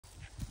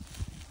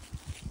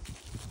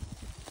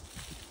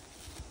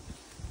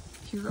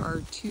Here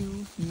are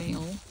two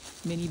male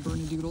Mini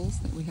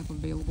Bernedoodles that we have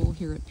available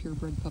here at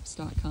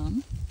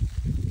purebredpups.com.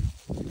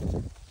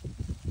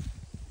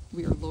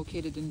 We are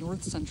located in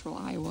north central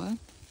Iowa,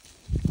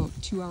 about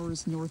 2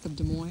 hours north of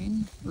Des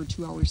Moines, or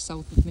 2 hours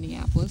south of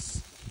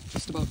Minneapolis,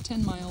 just about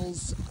 10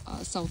 miles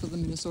south of the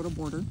Minnesota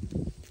border.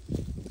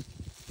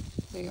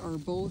 They are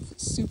both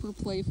super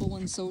playful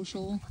and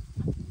social,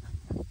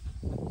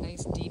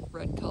 nice deep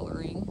red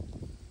coloring.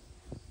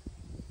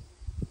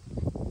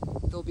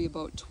 They'll be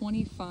about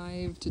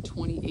 25 to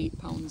 28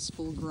 pounds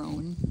full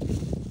grown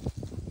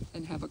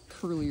and have a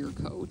curlier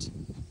coat.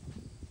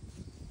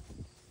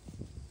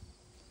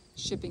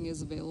 Shipping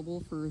is available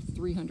for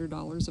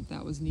 $300 if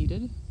that was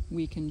needed.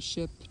 We can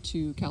ship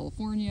to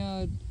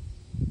California,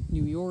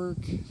 New York,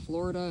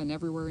 Florida, and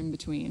everywhere in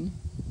between.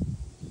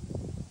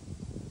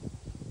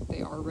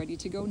 They are ready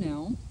to go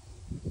now.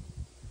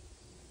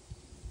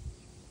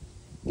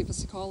 Give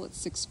us a call at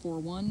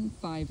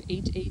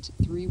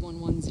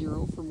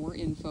 641-588-3110 for more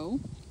info.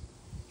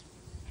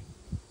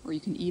 Or you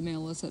can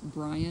email us at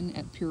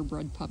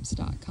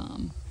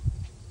brian@purebredpups.com.